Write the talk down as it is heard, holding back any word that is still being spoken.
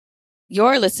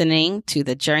You're listening to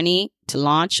the Journey to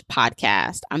Launch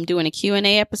podcast. I'm doing a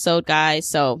Q&A episode, guys.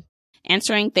 So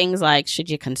answering things like, should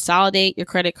you consolidate your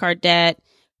credit card debt,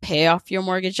 pay off your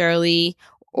mortgage early,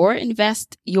 or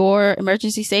invest your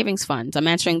emergency savings funds? I'm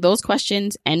answering those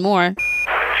questions and more.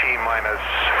 T-minus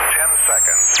 10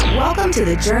 seconds. Welcome to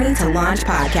the Journey to Launch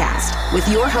podcast with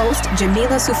your host,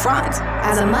 Jamila Souffrant.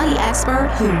 As a money expert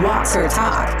who walks her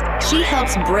talk, she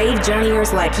helps brave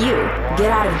journeyers like you get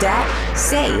out of debt,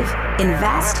 save,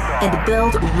 invest, and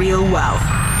build real wealth.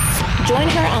 Join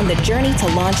her on the journey to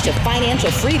launch to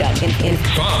financial freedom in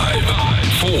 5,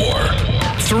 4,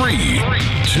 3,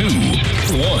 2,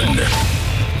 1.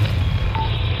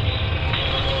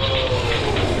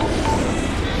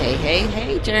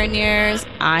 Hey, journeyers.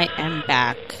 I am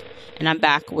back. And I'm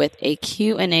back with a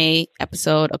Q&A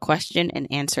episode, a question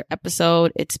and answer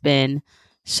episode. It's been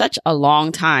such a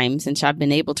long time since I've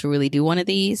been able to really do one of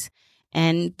these.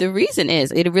 And the reason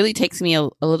is it really takes me a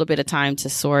little bit of time to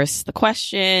source the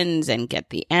questions and get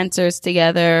the answers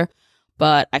together.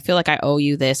 But I feel like I owe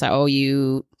you this. I owe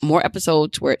you more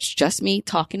episodes where it's just me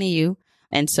talking to you.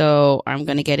 And so I'm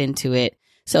going to get into it.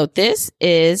 So this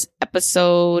is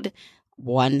episode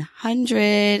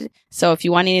 100. So if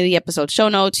you want any of the episode show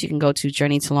notes, you can go to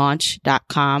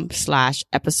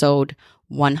journeytolaunch.com/episode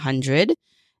 100.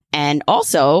 And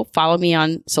also follow me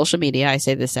on social media. I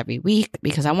say this every week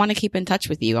because I want to keep in touch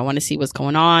with you. I want to see what's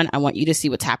going on. I want you to see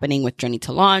what's happening with Journey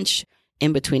to Launch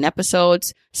in between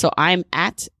episodes. So I'm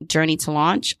at Journey to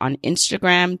Launch on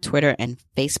Instagram, Twitter, and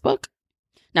Facebook.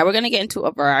 Now we're going to get into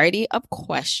a variety of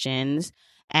questions.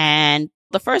 And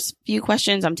the first few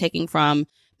questions I'm taking from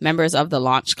members of the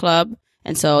Launch Club.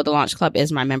 And so the Launch Club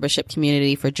is my membership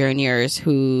community for journeyers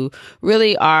who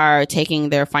really are taking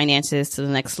their finances to the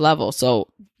next level. So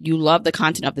you love the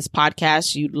content of this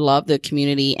podcast. You love the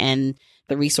community and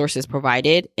the resources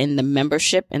provided in the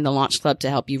membership in the Launch Club to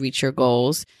help you reach your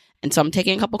goals. And so I'm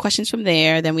taking a couple questions from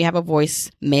there. Then we have a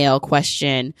voicemail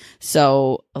question.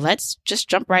 So let's just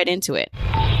jump right into it.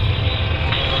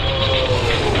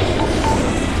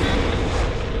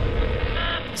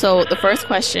 So the first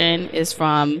question is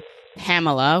from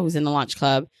Pamela, who's in the Launch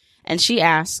Club, and she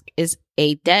asks, is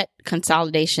a debt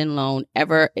consolidation loan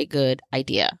ever a good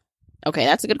idea? Okay,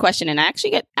 that's a good question. And I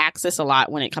actually get asked this a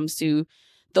lot when it comes to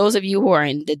those of you who are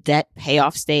in the debt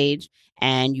payoff stage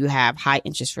and you have high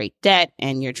interest rate debt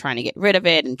and you're trying to get rid of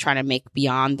it and trying to make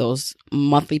beyond those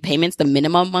monthly payments, the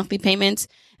minimum monthly payments.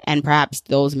 And perhaps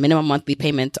those minimum monthly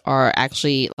payments are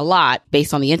actually a lot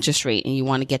based on the interest rate and you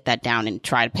want to get that down and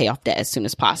try to pay off debt as soon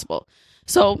as possible.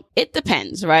 So it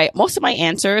depends, right? Most of my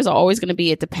answers are always going to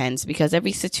be it depends because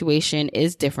every situation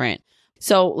is different.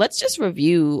 So let's just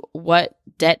review what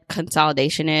debt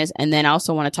consolidation is. And then I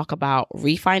also want to talk about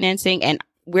refinancing. And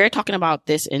we're talking about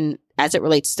this as it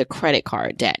relates to credit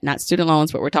card debt, not student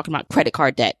loans, but we're talking about credit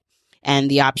card debt and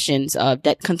the options of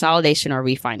debt consolidation or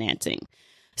refinancing.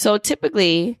 So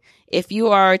typically, if you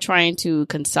are trying to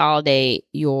consolidate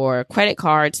your credit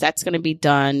cards, that's going to be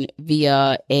done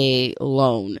via a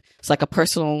loan. It's like a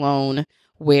personal loan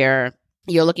where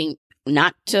you're looking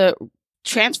not to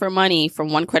transfer money from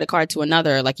one credit card to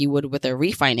another like you would with a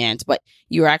refinance, but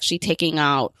you're actually taking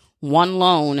out one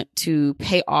loan to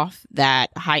pay off that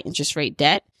high interest rate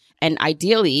debt. And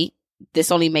ideally,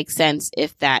 this only makes sense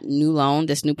if that new loan,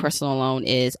 this new personal loan,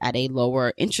 is at a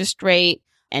lower interest rate.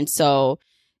 And so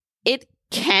it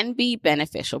can be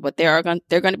beneficial, but there are going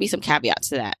to be some caveats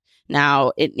to that.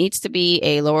 Now, it needs to be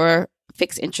a lower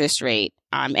fixed interest rate,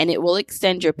 and it will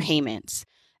extend your payments.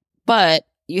 But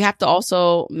you have to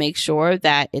also make sure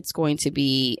that it's going to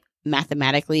be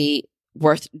mathematically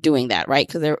worth doing that, right?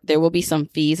 Because there will be some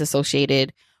fees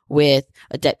associated with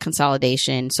a debt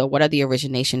consolidation. So what are the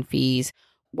origination fees?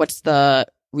 What's the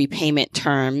repayment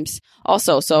terms?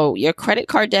 Also, so your credit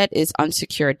card debt is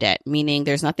unsecured debt, meaning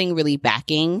there's nothing really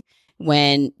backing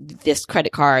when this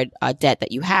credit card debt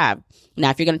that you have. Now,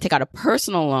 if you're going to take out a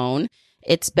personal loan,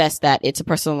 it's best that it's a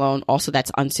personal loan also that's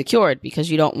unsecured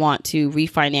because you don't want to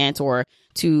refinance or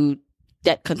to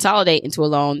debt consolidate into a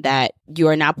loan that you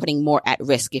are now putting more at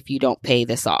risk if you don't pay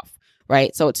this off,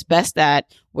 right? So it's best that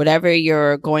whatever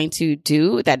you're going to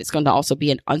do, that it's going to also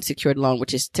be an unsecured loan,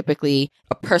 which is typically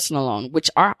a personal loan, which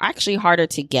are actually harder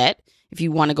to get if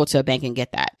you want to go to a bank and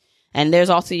get that. And there's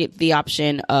also the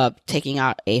option of taking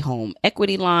out a home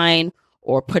equity line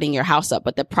or putting your house up.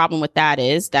 But the problem with that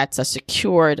is that's a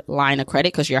secured line of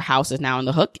credit because your house is now on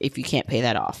the hook if you can't pay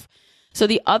that off. So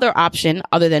the other option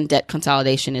other than debt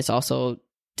consolidation is also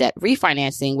debt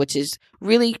refinancing, which is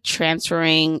really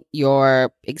transferring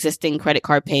your existing credit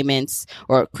card payments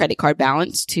or credit card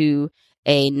balance to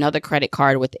another credit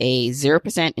card with a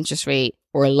 0% interest rate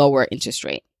or a lower interest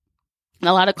rate. And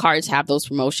a lot of cards have those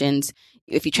promotions.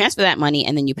 If you transfer that money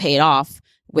and then you pay it off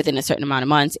within a certain amount of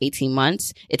months, 18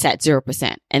 months, it's at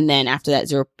 0%. And then after that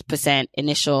 0%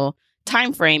 initial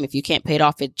time frame, if you can't pay it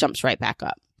off, it jumps right back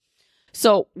up.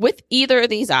 So with either of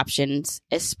these options,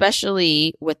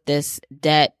 especially with this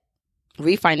debt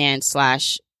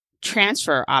refinance /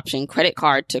 transfer option, credit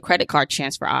card to credit card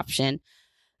transfer option,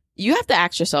 you have to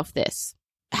ask yourself this.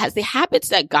 Has the habits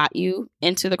that got you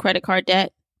into the credit card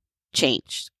debt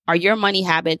changed? Are your money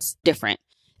habits different?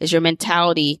 Is your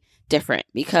mentality different?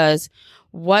 Because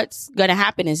what's going to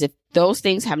happen is if those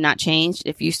things have not changed,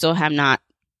 if you still have not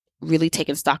really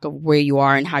taken stock of where you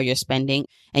are and how you're spending,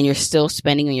 and you're still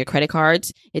spending on your credit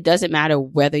cards, it doesn't matter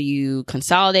whether you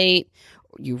consolidate,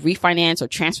 you refinance, or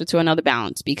transfer to another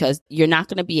balance, because you're not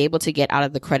going to be able to get out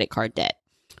of the credit card debt.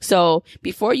 So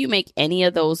before you make any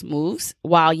of those moves,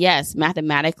 while yes,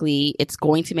 mathematically, it's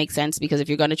going to make sense, because if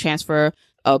you're going to transfer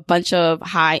a bunch of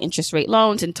high interest rate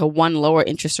loans into one lower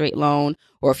interest rate loan,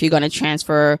 or if you're going to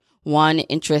transfer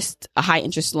a high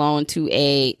interest loan to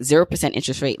a 0%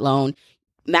 interest rate loan,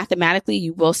 mathematically,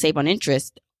 you will save on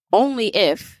interest only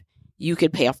if you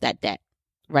could pay off that debt,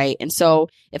 right? And so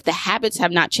if the habits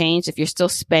have not changed, if you're still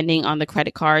spending on the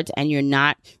credit cards and you're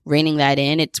not reining that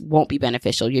in, it won't be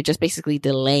beneficial. You're just basically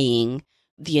delaying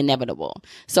the inevitable.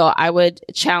 So I would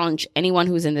challenge anyone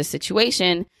who's in this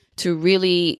situation to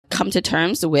really come to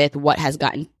terms with what has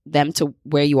gotten them to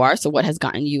where you are. So what has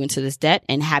gotten you into this debt,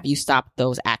 and have you stopped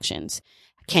those actions?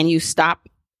 Can you stop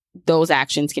those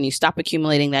actions? Can you stop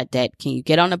accumulating that debt? Can you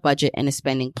get on a budget and a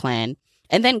spending plan,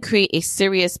 and then create a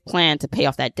serious plan to pay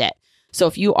off that debt? So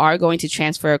if you are going to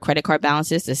transfer credit card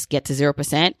balances to get to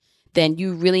 0%, then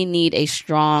you really need a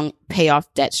strong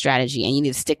payoff debt strategy, and you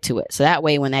need to stick to it. So that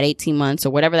way, when that 18 months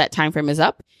or whatever that time frame is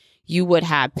up, you would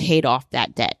have paid off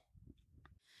that debt.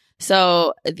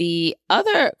 So the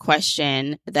other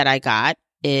question that I got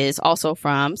is also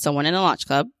from someone in the Launch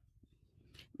Club.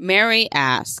 Mary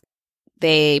asked,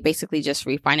 they basically just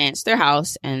refinanced their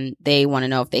house and they want to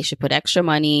know if they should put extra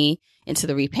money into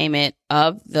the repayment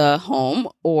of the home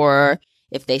or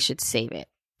if they should save it.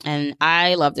 And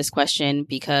I love this question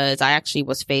because I actually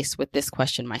was faced with this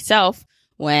question myself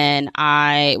when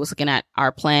I was looking at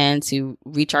our plan to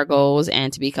reach our goals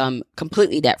and to become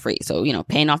completely debt free. So,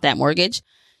 paying off that mortgage.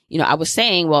 I was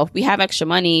saying, well, if we have extra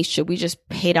money, should we just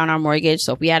pay down our mortgage?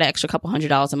 So if we had an extra couple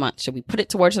 $100s a month, should we put it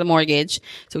towards the mortgage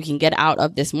so we can get out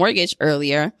of this mortgage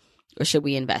earlier, or should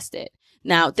we invest it?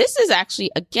 Now, this is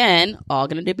actually, again, all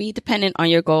going to be dependent on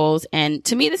your goals. And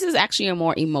to me, this is actually a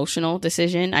more emotional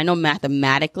decision. I know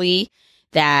mathematically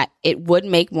that it would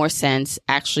make more sense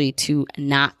actually to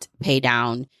not pay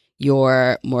down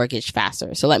your mortgage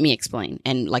faster. So let me explain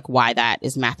and why that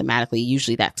is mathematically,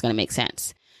 usually that's going to make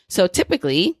sense. So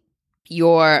typically,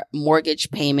 your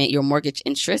mortgage payment, your mortgage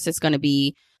interest is going to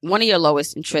be one of your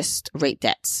lowest interest rate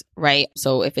debts, right?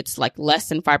 So if it's less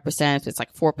than 5%, if it's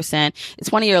 4%,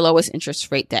 it's one of your lowest interest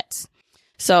rate debts.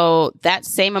 So that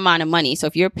same amount of money, so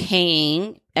if you're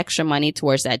paying extra money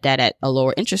towards that debt at a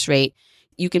lower interest rate,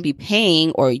 you can be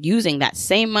paying or using that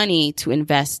same money to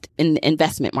invest in the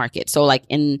investment market. So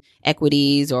in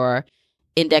equities or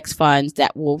index funds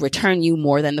that will return you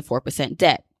more than the 4%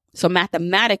 debt. So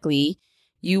mathematically,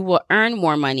 you will earn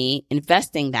more money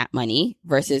investing that money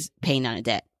versus paying down a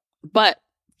debt. But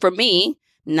for me,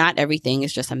 not everything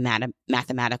is just a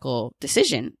mathematical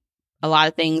decision. A lot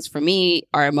of things for me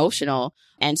are emotional.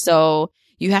 And so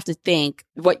you have to think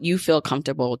what you feel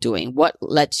comfortable doing, what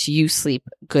lets you sleep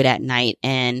good at night,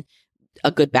 and a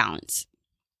good balance.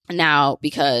 Now,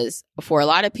 because for a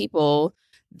lot of people,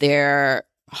 their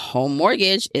home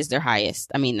mortgage is their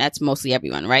highest. I mean, that's mostly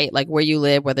everyone, right? Where you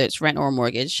live, whether it's rent or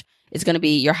mortgage, it's going to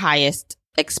be your highest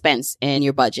expense in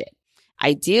your budget.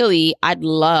 Ideally, I'd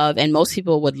love, and most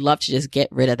people would love to just get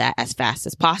rid of that as fast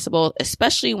as possible,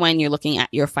 especially when you're looking at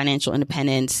your financial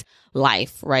independence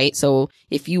life, right? So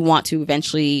if you want to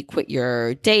eventually quit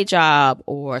your day job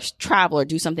or travel or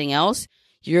do something else,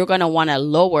 you're going to want to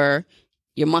lower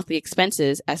your monthly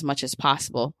expenses as much as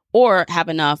possible, or have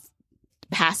enough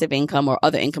passive income or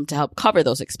other income to help cover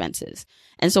those expenses.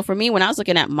 And so for me, when I was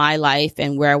looking at my life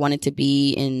and where I wanted to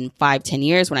be in 5-10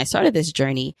 years, when I started this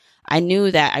journey, I knew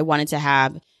that I wanted to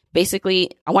have I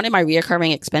wanted my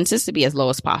reoccurring expenses to be as low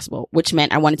as possible, which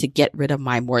meant I wanted to get rid of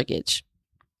my mortgage.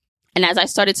 And as I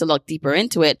started to look deeper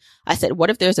into it, I said, what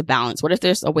if there's a balance? What if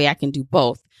there's a way I can do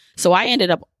both? So I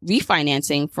ended up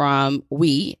refinancing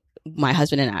my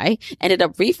husband and I ended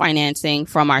up refinancing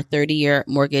from our 30-year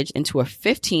mortgage into a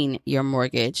 15-year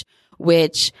mortgage,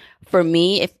 which for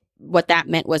me, what that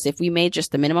meant was if we made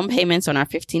just the minimum payments on our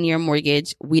 15-year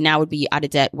mortgage, we now would be out of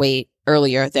debt way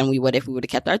earlier than we would if we would have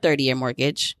kept our 30-year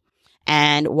mortgage.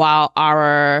 And while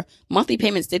our monthly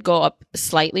payments did go up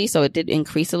slightly, so it did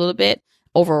increase a little bit,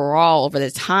 overall, over the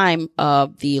time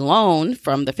of the loan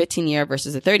from the 15-year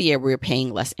versus the 30-year, we were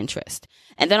paying less interest.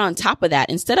 And then on top of that,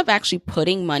 instead of actually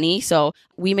putting money, so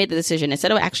we made the decision,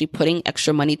 instead of actually putting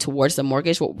extra money towards the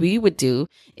mortgage, what we would do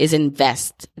is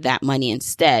invest that money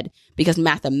instead, because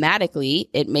mathematically,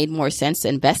 it made more sense to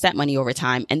invest that money over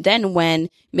time. And then when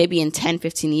maybe in 10,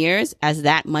 15 years, as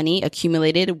that money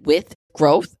accumulated with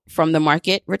growth from the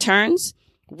market returns,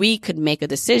 we could make a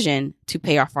decision to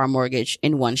pay off our mortgage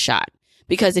in one shot.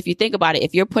 Because if you think about it,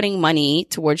 if you're putting money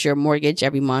towards your mortgage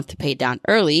every month to pay it down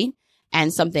early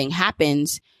and something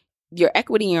happens, your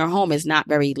equity in your home is not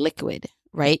very liquid,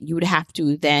 right? You would have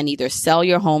to then either sell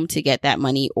your home to get that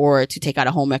money or to take out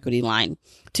a home equity line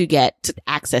to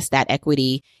access that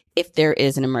equity if there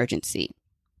is an emergency.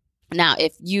 Now,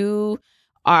 if you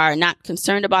are not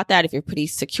concerned about that, if you're pretty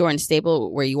secure and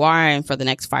stable where you are and for the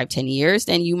next 5-10 years,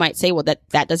 then you might say, well,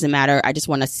 that doesn't matter. I just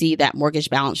want to see that mortgage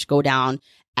balance go down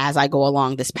as I go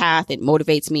along this path. It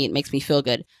motivates me. It makes me feel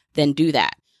good. Then do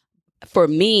that. For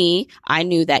me, I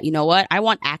knew that, you know what? I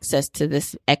want access to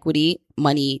this equity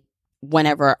money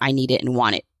whenever I need it and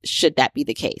want it, should that be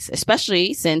the case.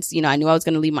 Especially since, I knew I was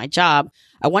going to leave my job.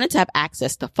 I wanted to have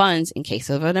access to funds in case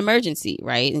of an emergency,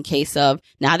 right? In case of,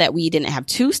 now that we didn't have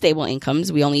two stable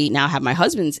incomes, we only now have my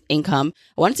husband's income.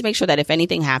 I wanted to make sure that if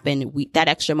anything happened, that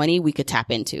extra money we could tap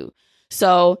into.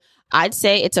 So I'd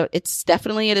say it's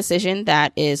definitely a decision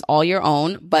that is all your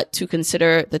own, but to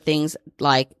consider the things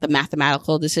like the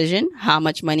mathematical decision, how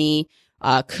much money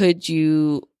could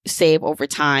you save over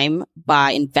time by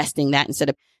investing that instead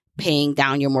of paying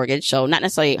down your mortgage. So not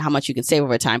necessarily how much you can save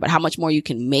over time, but how much more you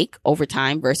can make over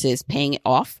time versus paying it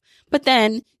off. But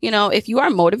then, if you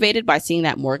are motivated by seeing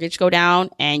that mortgage go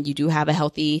down and you do have a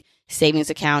healthy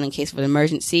savings account in case of an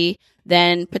emergency,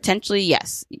 then potentially,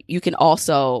 yes, you can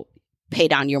also pay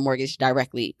down your mortgage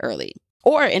directly early.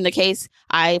 Or in the case,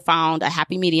 I found a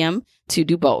happy medium to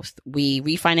do both. We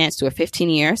refinanced to a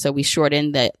 15-year, so we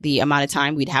shortened the amount of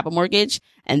time we'd have a mortgage,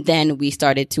 and then we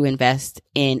started to invest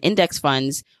in index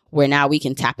funds where now we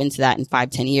can tap into that in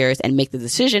 5-10 years and make the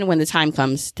decision when the time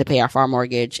comes to pay off our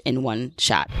mortgage in one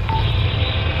shot.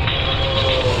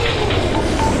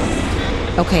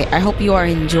 Okay, I hope you are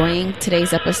enjoying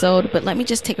today's episode, but let me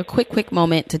just take a quick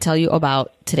moment to tell you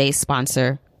about today's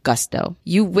sponsor, Gusto.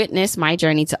 You witnessed my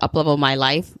journey to uplevel my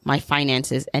life, my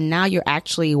finances, and now you're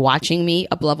actually watching me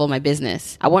uplevel my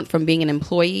business. I went from being an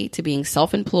employee to being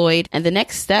self-employed, and the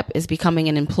next step is becoming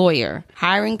an employer.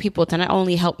 Hiring people to not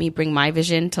only help me bring my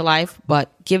vision to life,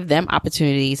 but give them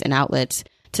opportunities and outlets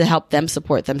to help them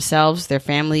support themselves, their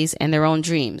families, and their own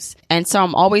dreams. And so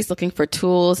I'm always looking for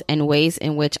tools and ways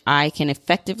in which I can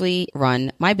effectively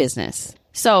run my business.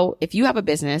 So if you have a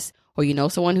business, or you know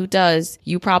someone who does,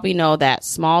 you probably know that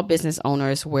small business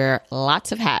owners wear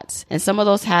lots of hats. And some of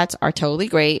those hats are totally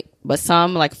great, but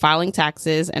some, like filing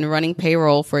taxes and running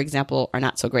payroll, for example, are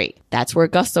not so great. That's where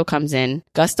Gusto comes in.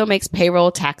 Gusto makes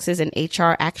payroll, taxes, and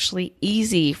HR actually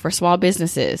easy for small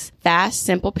businesses. Fast,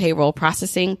 simple payroll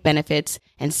processing, benefits,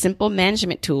 and simple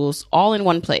management tools all in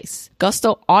one place.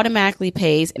 Gusto automatically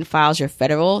pays and files your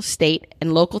federal, state,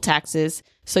 and local taxes,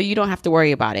 so you don't have to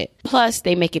worry about it. Plus,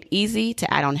 they make it easy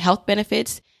to add on health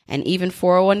benefits and even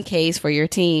 401ks for your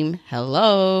team.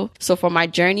 Hello. So for my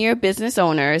Journeyer business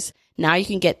owners, now you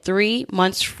can get 3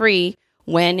 months free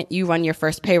when you run your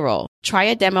first payroll. Try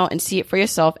a demo and see it for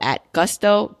yourself at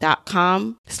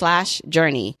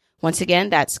gusto.com/journey. Once again,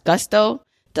 that's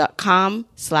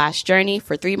gusto.com/journey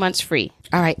for 3 months free.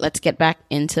 All right, let's get back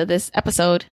into this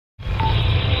episode.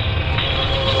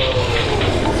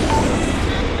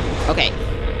 Okay.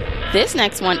 This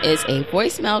next one is a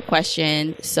voicemail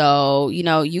question. So,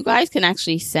 you guys can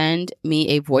actually send me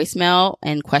a voicemail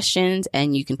and questions,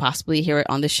 and you can possibly hear it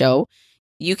on the show.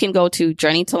 You can go to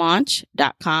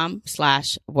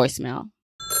journeytolaunch.com/voicemail.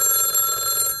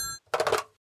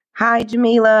 Hi,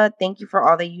 Jamila. Thank you for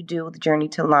all that you do with Journey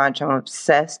to Launch. I'm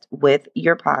obsessed with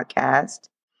your podcast.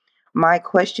 My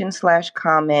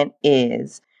question/comment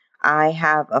is, I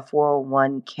have a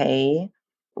 401k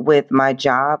with my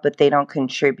job, but they don't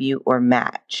contribute or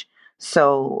match.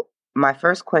 So my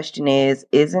first question is,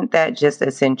 isn't that just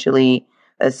essentially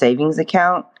a savings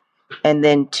account? And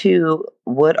then 2,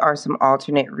 what are some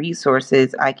alternate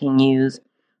resources I can use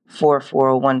for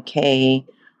 401k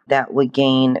that would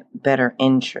gain better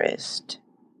interest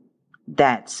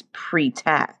that's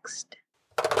pre-taxed?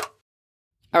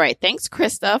 All right. Thanks,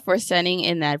 Krista, for sending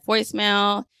in that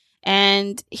voicemail.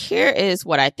 And here is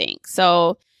what I think.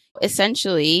 So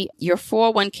essentially, your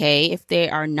 401k, if they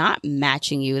are not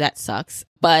matching you, that sucks.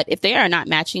 But if they are not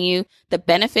matching you, the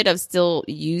benefit of still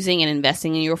using and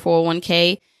investing in your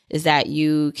 401k is that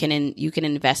you can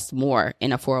invest more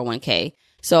in a 401k.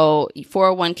 So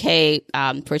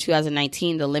 401k for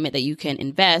 2019, the limit that you can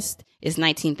invest is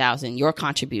 $19,000, your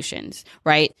contributions,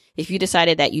 right? If you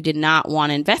decided that you did not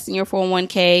want to invest in your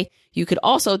 401k, you could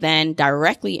also then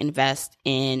directly invest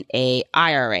in a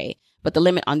IRA. But the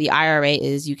limit on the IRA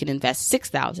is you can invest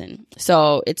 $6,000.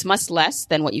 So it's much less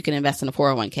than what you can invest in a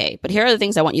 401k. But here are the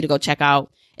things I want you to go check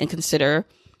out and consider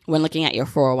when looking at your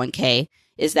 401k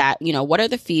is that, what are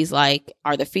the fees like?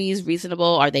 Are the fees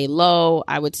reasonable? Are they low?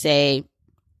 I would say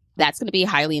that's going to be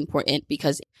highly important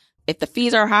because if the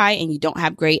fees are high and you don't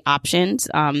have great options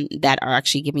that are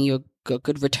actually giving you a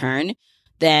good return,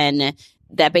 then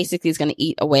that basically is going to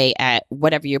eat away at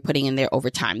whatever you're putting in there over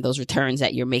time, those returns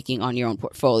that you're making on your own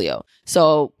portfolio.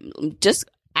 So just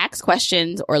ask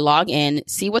questions or log in,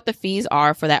 see what the fees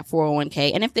are for that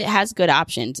 401k and if it has good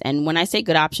options. And when I say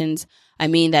good options, I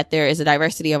mean that there is a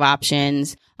diversity of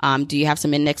options. Do you have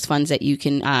some index funds that you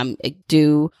can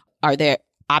do? Are there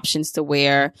options to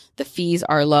where the fees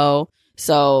are low?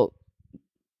 So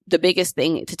the biggest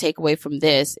thing to take away from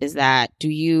this is that do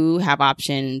you have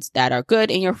options that are good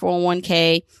in your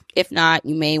 401k? If not,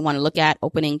 you may want to look at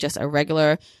opening just a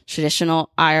regular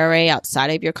traditional IRA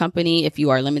outside of your company if you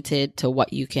are limited to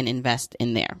what you can invest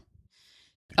in there.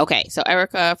 Okay, so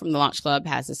Erica from the Launch Club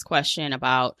has this question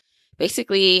about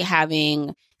basically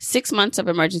having 6 months of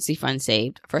emergency fund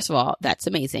saved. First of all, that's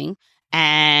amazing.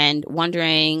 And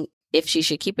wondering if she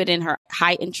should keep it in her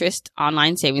high interest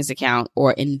online savings account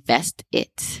or invest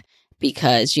it.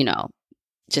 Because,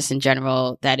 just in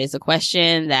general, that is a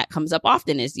question that comes up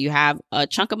often is you have a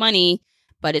chunk of money,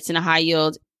 but it's in a high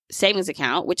yield savings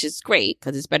account, which is great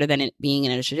because it's better than it being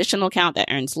in a traditional account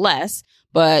that earns less.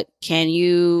 But can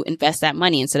you invest that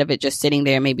money instead of it just sitting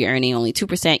there, maybe earning only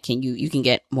 2%? You can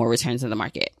get more returns in the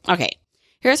market. Okay.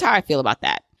 Here's how I feel about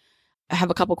that. I have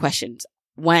a couple questions.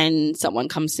 When someone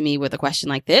comes to me with a question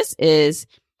like this is,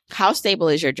 how stable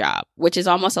is your job? Which is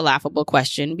almost a laughable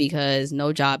question because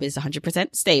no job is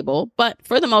 100% stable. But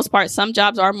for the most part, some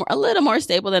jobs are a little more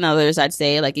stable than others, I'd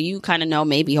say. Like you kind of know,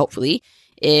 maybe, hopefully,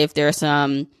 if there are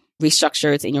some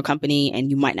restructures in your company and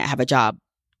you might not have a job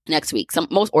next week,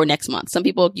 or next month. Some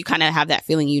people, you kind of have that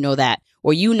feeling, that,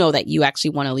 or that you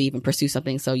actually want to leave and pursue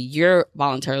something. So you're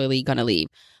voluntarily going to leave.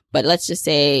 But let's just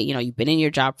say, you've been in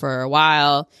your job for a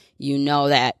while,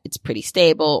 that it's pretty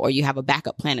stable, or you have a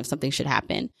backup plan if something should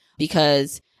happen.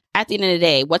 Because at the end of the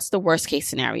day, what's the worst case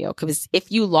scenario? Because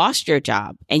if you lost your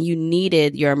job and you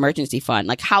needed your emergency fund,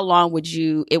 like how long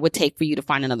it would take for you to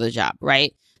find another job,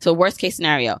 right? So worst case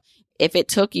scenario, if it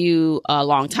took you a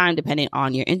long time, depending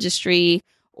on your industry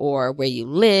or where you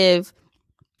live,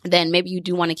 then maybe you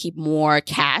do want to keep more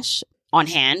cash on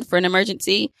hand for an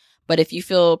emergency. But if you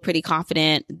feel pretty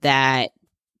confident that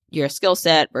your skill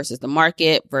set versus the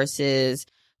market versus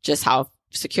just how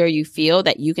secure you feel,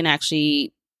 that you can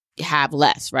actually have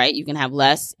less, right? You can have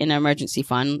less in an emergency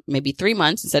fund, maybe 3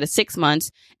 months instead of 6 months,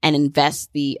 and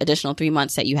invest the additional 3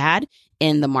 months that you had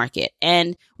in the market.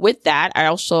 And with that, I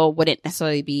also wouldn't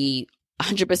necessarily be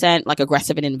 100% like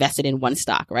aggressive and invested in one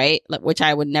stock, right? Which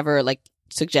I would never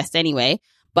suggest anyway.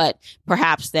 But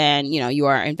perhaps then, you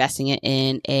are investing it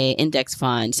in a index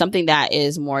fund, something that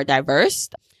is more diverse,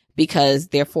 because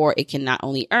therefore it can not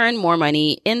only earn more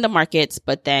money in the markets,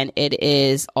 but then it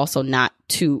is also not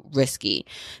too risky,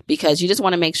 because you just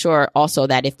want to make sure also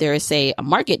that if there is, say, a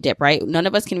market dip, right? None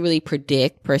of us can really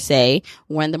predict per se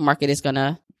when the market is going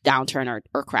to downturn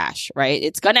or crash, right?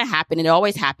 It's going to happen. It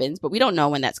always happens, but we don't know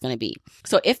when that's going to be.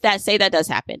 So if that does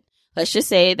happen, let's just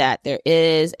say that there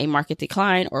is a market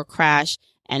decline or crash.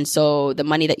 And so the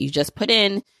money that you just put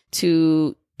in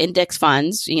to index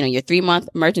funds, your 3-month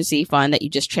emergency fund that you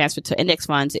just transferred to index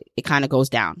funds, it kind of goes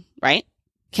down, right?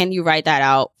 Can you write that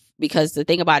out? Because the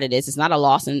thing about it is, it's not a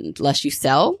loss unless you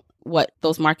sell. What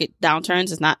those market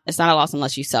downturns, it's not a loss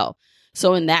unless you sell.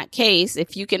 So in that case,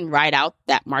 if you can ride out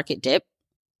that market dip,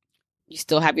 you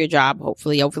still have your job.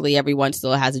 Hopefully everyone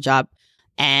still has a job,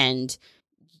 and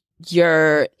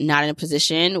you're not in a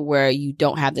position where you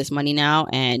don't have this money now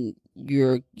and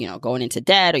you're, going into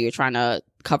debt, or you're trying to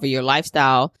cover your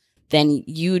lifestyle, then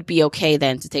you'd be okay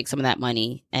then to take some of that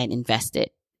money and invest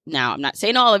it. Now, I'm not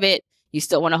saying all of it. You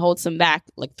still want to hold some back,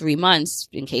 like 3 months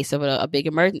in case of a big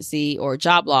emergency or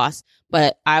job loss.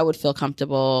 But I would feel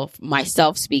comfortable,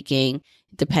 myself speaking,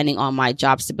 depending on my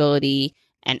job stability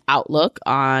and outlook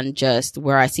on just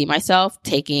where I see myself,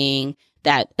 taking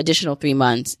that additional 3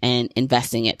 months and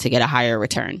investing it to get a higher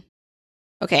return.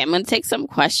 Okay, I'm going to take some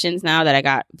questions now that I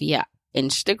got via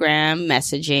Instagram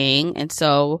messaging. And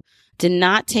so did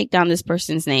not take down this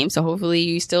person's name, so hopefully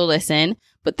you still listen,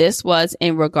 but this was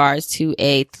in regards to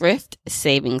a thrift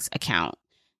savings account.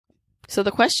 So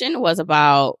the question was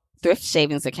about thrift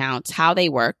savings accounts, how they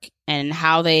work, and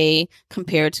how they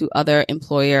compare to other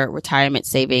employer retirement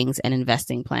savings and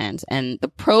investing plans, and the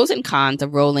pros and cons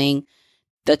of rolling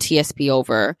the TSP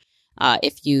over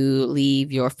if you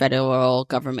leave your federal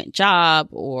government job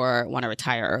or want to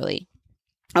retire early.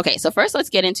 Okay, so first let's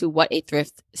get into what a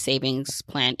thrift savings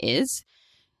plan is.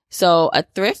 So a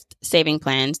thrift saving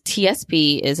plan,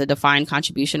 TSP, is a defined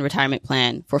contribution retirement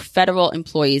plan for federal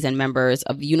employees and members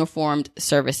of uniformed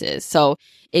services. So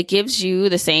it gives you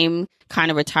the same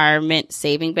kind of retirement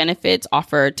saving benefits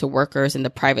offered to workers in the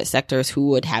private sectors who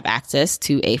would have access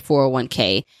to a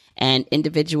 401k and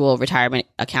individual retirement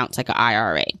accounts like an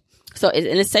IRA. So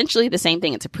it's essentially the same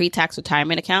thing. It's a pre-tax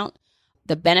retirement account.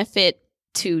 The benefit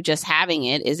to just having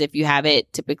it is if you have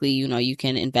it, typically, you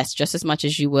can invest just as much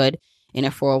as you would in a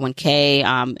 401k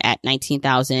at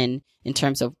 $19,000 in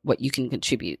terms of what you can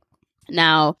contribute.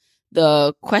 Now,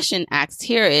 the question asked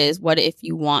here is, what if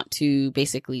you want to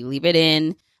basically leave it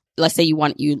in? Let's say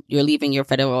you're leaving your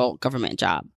federal government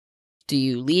job. Do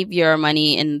you leave your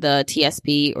money in the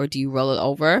TSP or do you roll it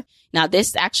over? Now, the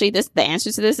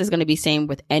answer to this is going to be same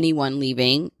with anyone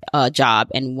leaving a job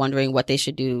and wondering what they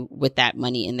should do with that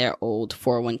money in their old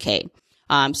 401k.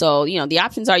 So, the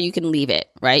options are you can leave it,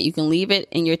 right? You can leave it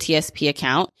in your TSP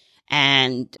account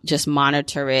and just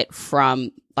monitor it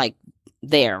from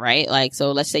there, right?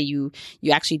 So let's say you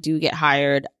actually do get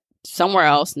hired somewhere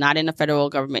else, not in a federal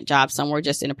government job, somewhere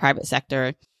just in a private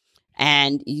sector.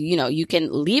 And, you can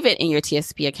leave it in your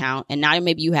TSP account. And now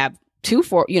maybe you have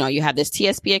you have this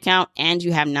TSP account and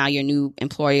you have now your new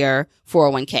employer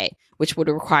 401k, which would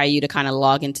require you to kind of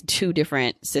log into two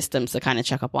different systems to kind of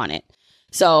check up on it.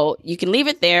 So you can leave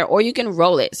it there or you can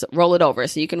roll it over.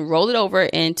 So you can roll it over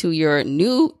into your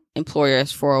new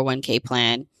employer's 401k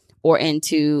plan or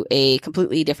into a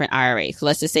completely different IRA. So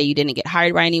let's just say you didn't get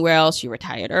hired by anywhere else, you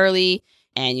retired early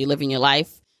and you're living your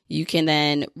life. You can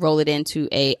then roll it into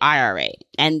a IRA.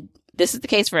 And this is the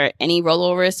case for any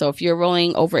rollover. So if you're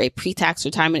rolling over a pre-tax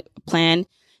retirement plan,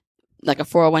 like a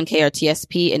 401k or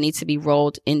TSP, it needs to be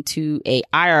rolled into a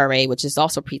IRA, which is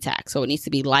also pre-tax. So it needs to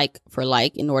be like for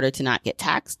like in order to not get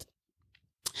taxed.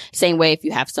 Same way if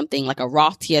you have something like a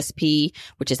Roth TSP,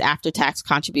 which is after tax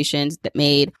contributions that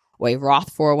made, or a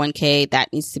Roth 401k,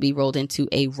 that needs to be rolled into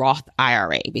a Roth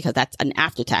IRA because that's an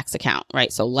after tax account,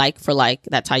 right? So like for like,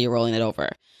 that's how you're rolling it over.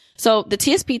 So the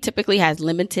TSP typically has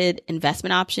limited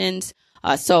investment options.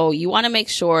 So you want to make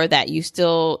sure that you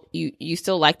still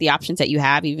like the options that you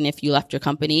have, even if you left your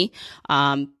company.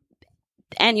 And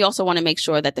you also want to make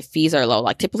sure that the fees are low.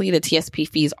 Like typically the TSP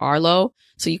fees are low.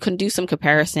 So you can do some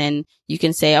comparison. You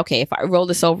can say, okay, if I roll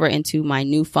this over into my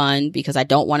new fund because I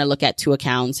don't want to look at two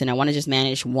accounts and I want to just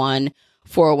manage one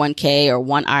 401k or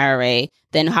one IRA,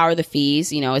 then how are the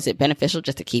fees? Is it beneficial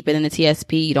just to keep it in the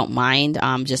TSP? You don't mind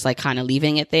just kind of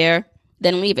leaving it there?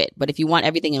 Then leave it. But if you want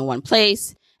everything in one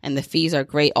place and the fees are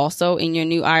great also in your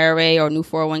new IRA or new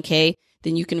 401k,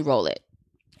 then you can roll it.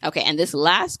 Okay, and this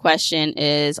last question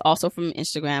is also from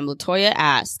Instagram. Latoya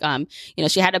asked,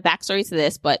 she had a backstory to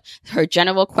this, but her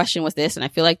general question was this, and I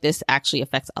feel like this actually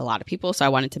affects a lot of people, so I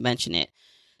wanted to mention it.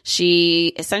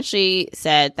 She essentially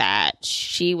said that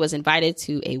she was invited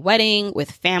to a wedding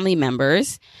with family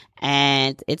members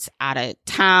and it's out of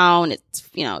town. It's,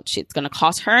 it's going to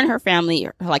cost her and her family,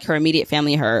 like her immediate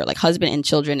family, her husband and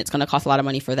children. It's going to cost a lot of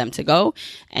money for them to go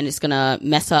and it's going to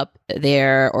mess up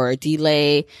or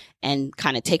delay and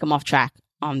kind of take them off track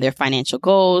on their financial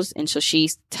goals. And so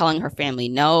she's telling her family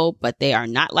no, but they are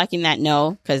not liking that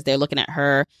no because they're looking at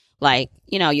her like,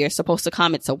 you're supposed to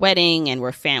come. It's a wedding and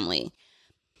we're family.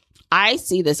 I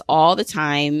see this all the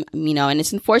time, and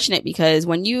it's unfortunate because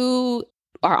when you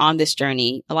are on this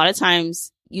journey, a lot of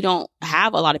times you don't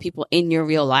have a lot of people in your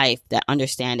real life that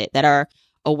understand it, that are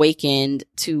awakened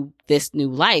to this new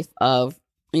life of,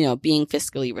 being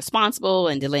fiscally responsible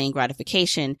and delaying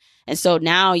gratification. And so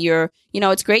now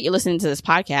it's great you're listening to this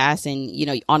podcast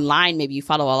and, online, maybe you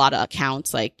follow a lot of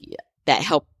accounts that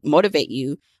help motivate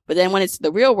you. But then when it's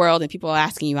the real world and people are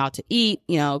asking you out to eat,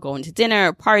 going to dinner,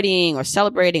 or partying or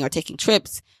celebrating or taking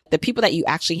trips, the people that you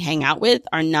actually hang out with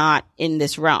are not in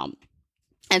this realm.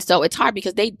 And so it's hard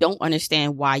because they don't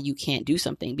understand why you can't do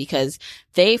something because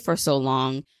they for so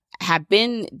long have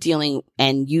been dealing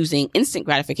and using instant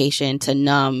gratification to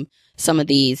numb some of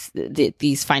these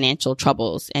financial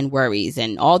troubles and worries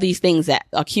and all these things that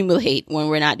accumulate when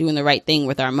we're not doing the right thing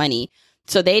with our money.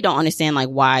 So they don't understand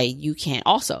why you can't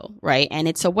also, right? And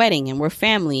it's a wedding and we're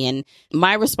family. And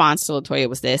my response to Latoya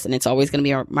was this, and it's always going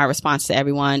to be my response to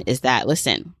everyone is that,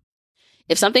 listen,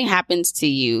 If something happens to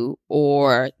you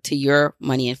or to your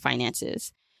money and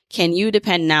finances, can you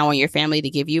depend now on your family to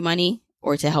give you money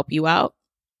or to help you out?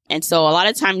 And so a lot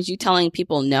of times you telling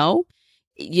people no,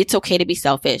 it's okay to be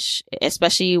selfish,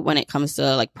 especially when it comes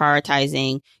to like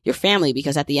prioritizing your family,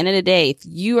 because at the end of the day, if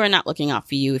you are not looking out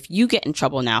for you, if you get in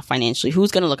trouble now financially,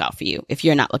 who's going to look out for you if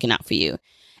you're not looking out for you?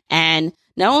 And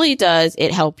not only does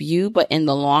it help you, but in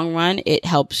the long run, it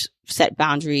helps set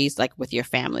boundaries like with your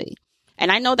family.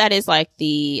 And I know that is like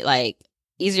the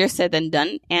easier said than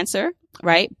done answer,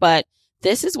 right? But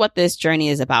this is what this journey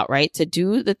is about, right? To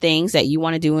do the things that you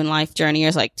want to do in life,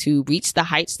 journeyers, like to reach the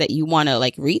heights that you want to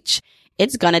like reach.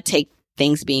 It's going to take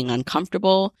things being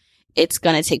uncomfortable. It's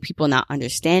going to take people not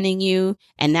understanding you.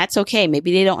 And that's okay.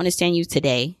 Maybe they don't understand you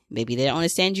today. Maybe they don't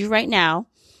understand you right now.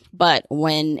 But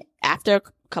when after a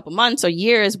couple months or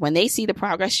years, when they see the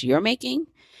progress you're making,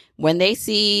 when they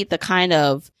see the kind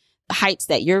of heights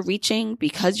that you're reaching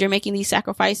because you're making these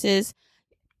sacrifices,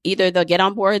 either they'll get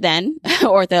on board then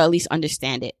or they'll at least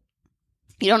understand it.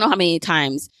 You don't know how many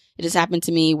times it has happened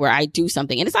to me where I do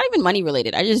something and it's not even money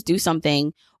related. I just do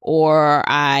something or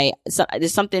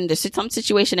there's some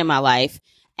situation in my life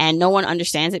and no one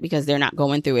understands it because they're not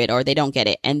going through it or they don't get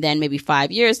it. And then maybe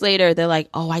 5 years later, they're like,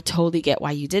 oh, I totally get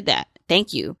why you did that.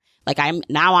 Thank you. Like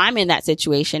I'm in that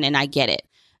situation and I get it.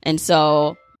 And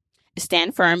so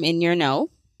stand firm in your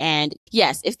no. And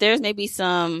yes, if there's maybe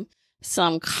some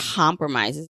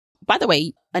compromises. By the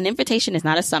way, an invitation is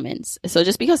not a summons. So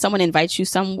just because someone invites you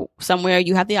somewhere,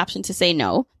 you have the option to say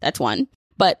no. That's one.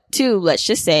 But two, let's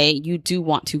just say you do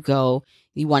want to go.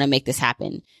 You want to make this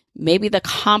happen. Maybe the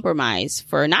compromise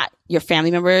for not your family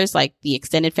members, like the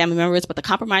extended family members, but the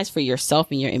compromise for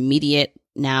yourself and your immediate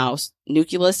now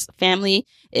nucleus family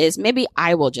is maybe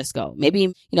I will just go.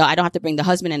 Maybe, I don't have to bring the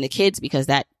husband and the kids because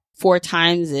that 4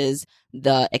 times is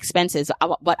the expenses,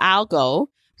 but I'll go,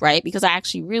 right? Because I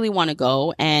actually really want to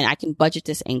go and I can budget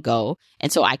this and go.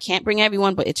 And so I can't bring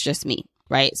everyone, but it's just me,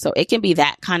 right? So it can be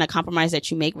that kind of compromise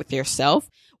that you make with yourself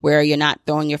where you're not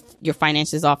throwing your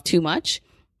finances off too much,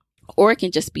 or it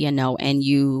can just be a no. And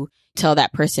you tell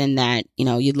that person that,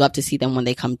 you'd love to see them when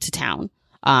they come to town,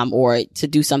 or to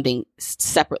do something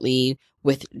separately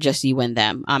with just you and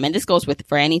them. And this goes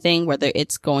for anything, whether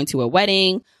it's going to a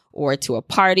wedding or to a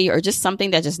party or just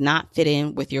something that does not fit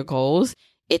in with your goals.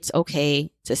 It's okay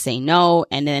to say no.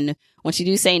 And then once you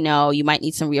do say no, you might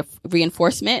need some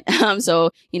reinforcement. So,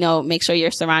 make sure you're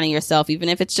surrounding yourself, even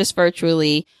if it's just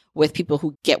virtually, with people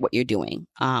who get what you're doing,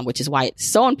 which is why it's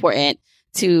so important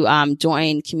to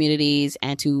join communities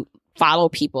and to follow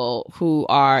people who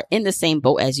are in the same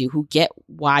boat as you, who get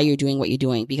why you're doing what you're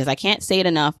doing. Because I can't say it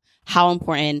enough how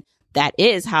important that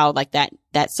is, how like that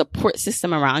support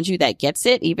system around you that gets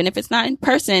it, even if it's not in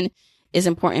person, is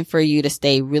important for you to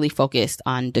stay really focused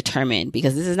on determined,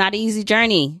 because this is not an easy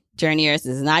journey. Journeyers,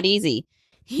 this is not easy.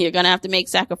 You're going to have to make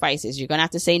sacrifices. You're going to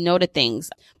have to say no to things,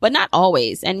 but not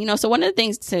always. And, so one of the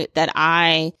things that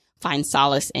I find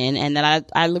solace in and that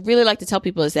I really like to tell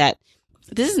people is that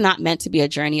this is not meant to be a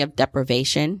journey of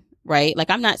deprivation, right? Like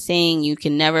I'm not saying you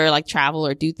can never like travel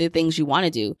or do the things you want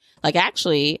to do. Like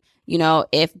actually,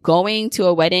 if going to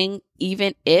a wedding,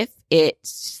 even if it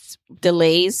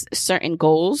delays certain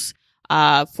goals,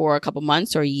 for a couple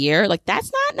months or a year, like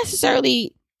that's not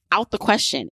necessarily out the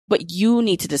question, but you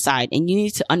need to decide and you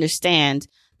need to understand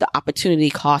the opportunity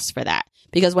cost for that.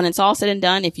 Because when it's all said and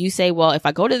done, if you say, well, if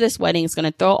I go to this wedding, it's going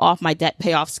to throw off my debt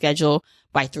payoff schedule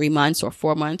by 3 months or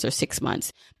 4 months or 6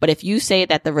 months. But if you say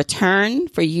that the return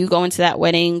for you going to that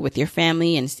wedding with your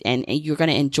family and you're going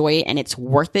to enjoy it and it's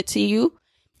worth it to you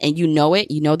and you know it,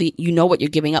 you know what you're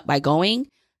giving up by going,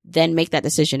 then make that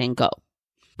decision and go.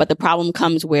 But the problem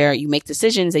comes where you make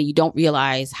decisions and you don't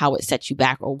realize how it sets you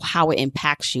back or how it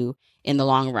impacts you in the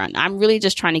long run. I'm really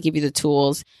just trying to give you the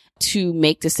tools to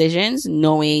make decisions,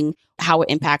 knowing how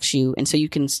it impacts you. And so you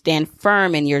can stand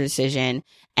firm in your decision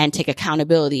and take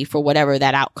accountability for whatever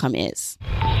that outcome is.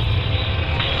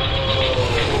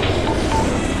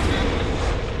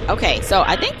 Okay, so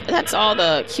I think that's all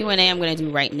the Q&A I'm going to do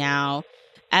right now.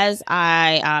 As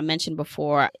I mentioned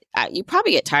before, you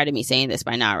probably get tired of me saying this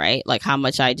by now, right? Like how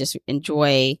much I just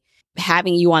enjoy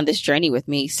having you on this journey with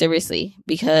me, seriously,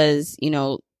 because,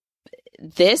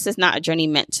 this is not a journey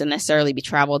meant to necessarily be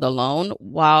traveled alone.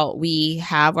 While we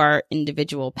have our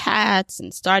individual paths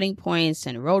and starting points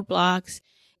and roadblocks,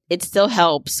 it still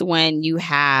helps when you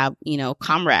have,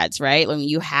 comrades, right? When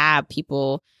you have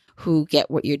people who get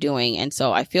what you're doing. And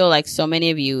so I feel like so many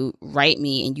of you write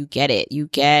me and you get it. You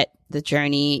get the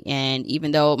journey. And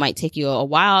even though it might take you a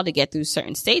while to get through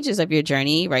certain stages of your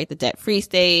journey, right? The debt-free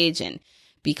stage and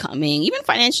becoming even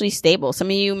financially stable. Some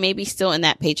of you may be still in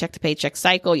that paycheck to paycheck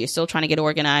cycle. You're still trying to get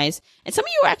organized. And some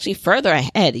of you are actually further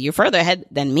ahead. You're further ahead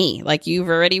than me. Like you've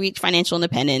already reached financial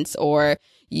independence, or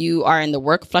you are in the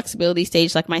work flexibility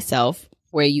stage like myself,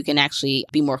 where you can actually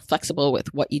be more flexible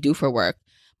with what you do for work.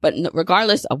 But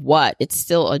regardless of what, it's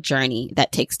still a journey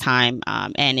that takes time,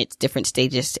 and it's different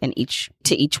stages in each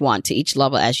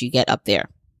level as you get up there.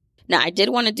 Now, I did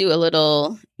want to do a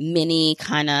little mini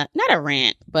kind of, not a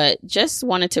rant, but just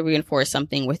wanted to reinforce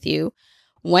something with you.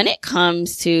 When it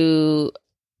comes to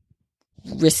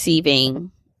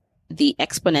receiving the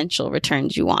exponential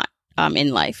returns you want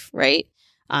in life, right?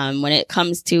 When it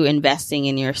comes to investing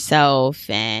in yourself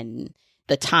and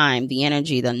the time, the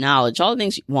energy, the knowledge, all the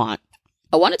things you want,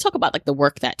 I want to talk about like the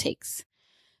work that takes.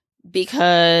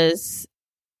 Because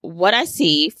what I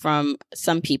see from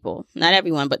some people, not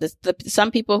everyone, but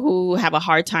some people who have a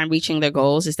hard time reaching their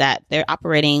goals is that they're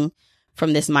operating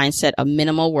from this mindset of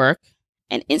minimal work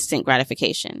and instant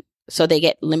gratification. So they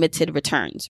get limited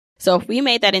returns. So if we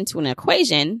made that into an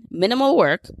equation, minimal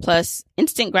work plus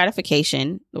instant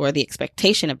gratification, or the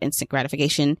expectation of instant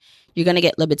gratification, you're going to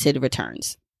get limited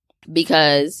returns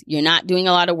because you're not doing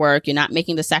a lot of work. You're not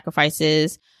making the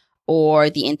sacrifices or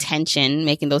the intention,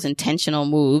 making those intentional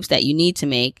moves that you need to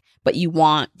make, but you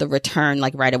want the return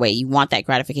like right away. You want that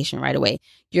gratification right away.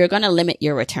 You're going to limit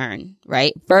your return,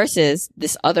 right? Versus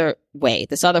this other way,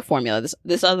 this other formula,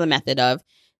 this other method of,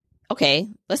 okay,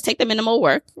 let's take the minimal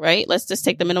work, right? Let's just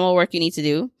take the minimal work you need to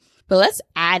do, but let's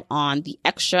add on the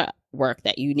extra work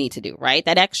that you need to do, right?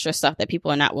 That extra stuff that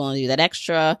people are not willing to do, that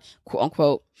extra quote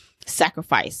unquote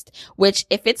sacrificed, which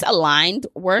if it's aligned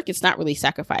work, it's not really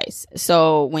sacrifice.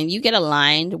 So when you get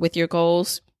aligned with your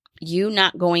goals, you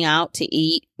not going out to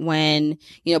eat when,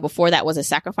 before that was a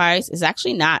sacrifice is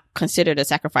actually not considered a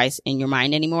sacrifice in your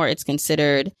mind anymore. It's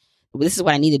considered, this is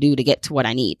what I need to do to get to what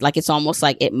I need. Like it's almost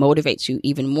like it motivates you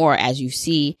even more as you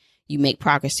see you make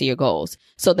progress to your goals.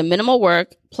 So the minimal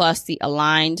work plus the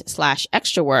aligned /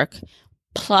 extra work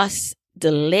plus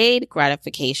delayed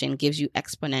gratification gives you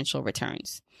exponential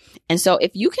returns. And so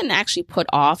if you can actually put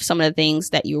off some of the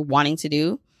things that you're wanting to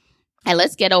do, and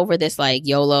let's get over this like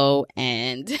YOLO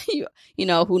and,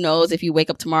 who knows if you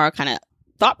wake up tomorrow kind of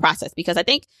thought process, because I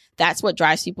think that's what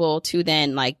drives people to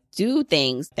then like do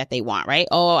things that they want, right?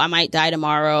 Oh, I might die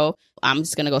tomorrow. I'm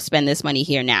just going to go spend this money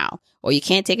here now. Or you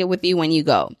can't take it with you when you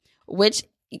go, which,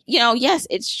 yes,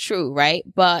 it's true, right?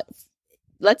 But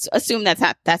let's assume that's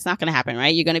not going to happen,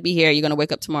 right? You're going to be here. You're going to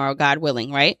wake up tomorrow, God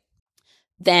willing, right?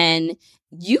 Then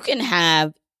you can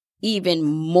have even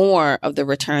more of the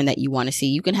return that you want to see.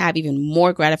 You can have even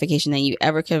more gratification than you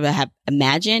ever could have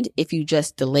imagined if you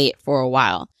just delay it for a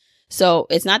while. So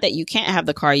it's not that you can't have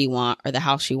the car you want or the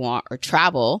house you want or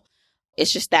travel.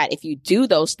 It's just that if you do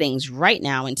those things right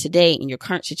now and today in your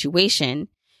current situation,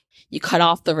 you cut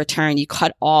off the return, you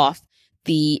cut off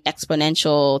the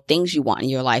exponential things you want in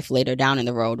your life later down in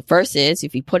the road. Versus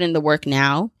if you put in the work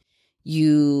now,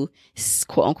 you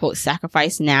quote unquote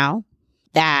sacrifice now,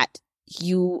 that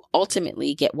you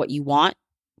ultimately get what you want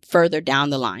further down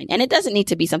the line. And it doesn't need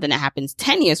to be something that happens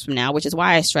 10 years from now, which is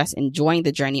why I stress enjoying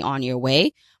the journey on your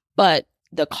way. But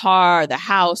the car, the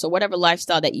house, or whatever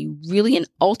lifestyle that you really and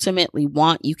ultimately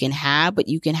want, you can have, but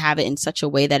you can have it in such a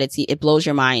way that it blows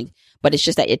your mind. But it's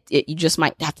just that you just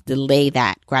might have to delay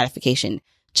that gratification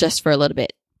just for a little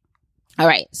bit. All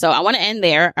right. So I want to end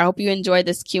there. I hope you enjoyed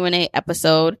this Q&A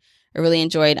episode. I really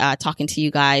enjoyed talking to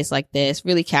you guys like this,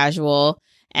 really casual.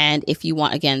 And if you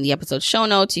want, again, the episode show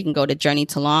notes, you can go to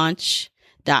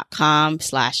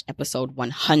journeytolaunch.com/episode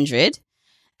 100.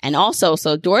 And also,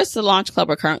 so Doors to the Launch Club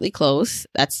are currently closed.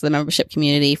 That's the membership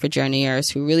community for journeyers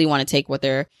who really want to take what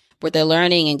they're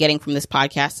learning and getting from this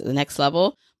podcast to the next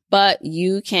level. But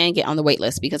you can get on the wait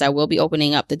list because I will be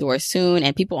opening up the doors soon,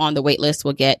 and people on the wait list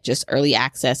will get just early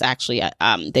access. Actually,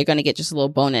 they're going to get just a little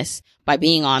bonus by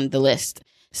being on the list.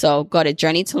 So go to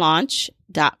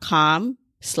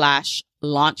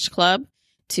journeytolaunch.com/launch club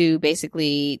to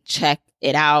basically check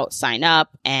it out, sign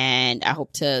up, and I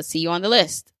hope to see you on the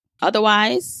list.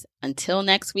 Otherwise, until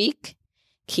next week,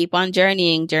 keep on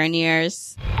journeying,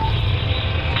 journeyers.